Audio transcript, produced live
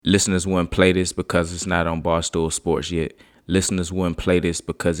Listeners wouldn't play this because it's not on Barstool Sports yet. Listeners wouldn't play this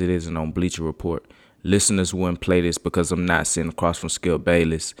because it isn't on Bleacher Report. Listeners wouldn't play this because I'm not sitting across from Skip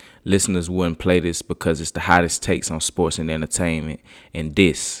Bayless. Listeners wouldn't play this because it's the hottest takes on sports and entertainment. And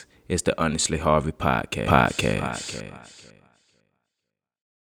this is the Honestly Harvey podcast.